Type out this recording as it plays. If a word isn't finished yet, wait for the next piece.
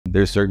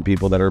There's certain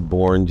people that are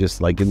born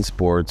just like in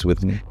sports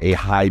with a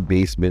high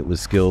basement with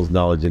skills,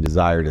 knowledge, and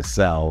desire to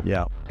sell.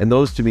 Yeah. And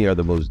those to me are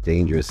the most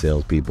dangerous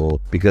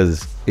salespeople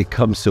because it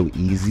comes so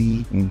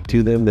easy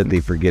to them that they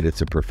forget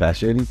it's a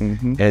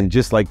profession. And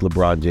just like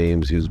LeBron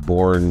James, who's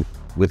born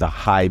with a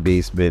high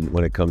basement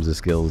when it comes to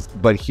skills,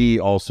 but he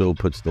also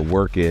puts the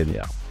work in.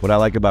 What I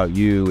like about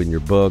you and your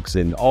books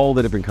and all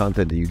the different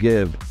content that you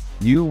give,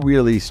 you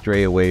really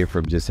stray away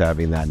from just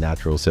having that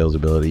natural sales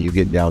ability. You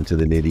get down to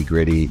the nitty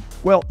gritty.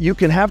 Well, you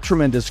can have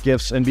tremendous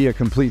gifts and be a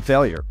complete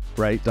failure,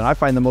 right? And I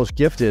find the most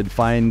gifted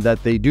find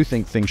that they do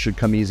think things should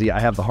come easy.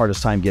 I have the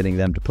hardest time getting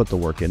them to put the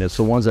work in. It's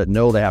the ones that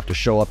know they have to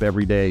show up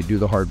every day, do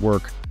the hard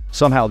work.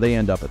 Somehow they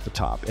end up at the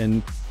top.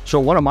 And so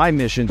one of my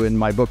missions in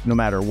my book, No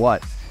Matter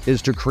What, is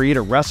to create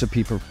a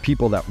recipe for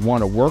people that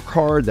want to work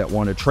hard, that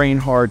want to train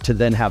hard, to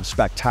then have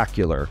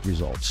spectacular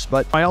results.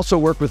 But I also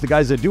work with the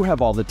guys that do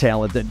have all the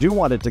talent, that do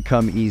want it to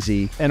come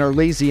easy and are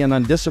lazy and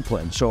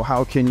undisciplined. So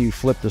how can you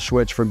flip the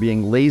switch from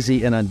being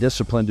lazy and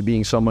undisciplined to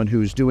being someone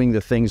who's doing the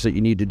things that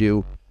you need to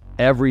do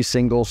every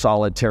single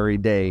solitary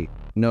day,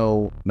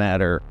 no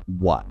matter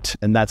what?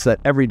 And that's that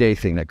everyday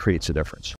thing that creates a difference.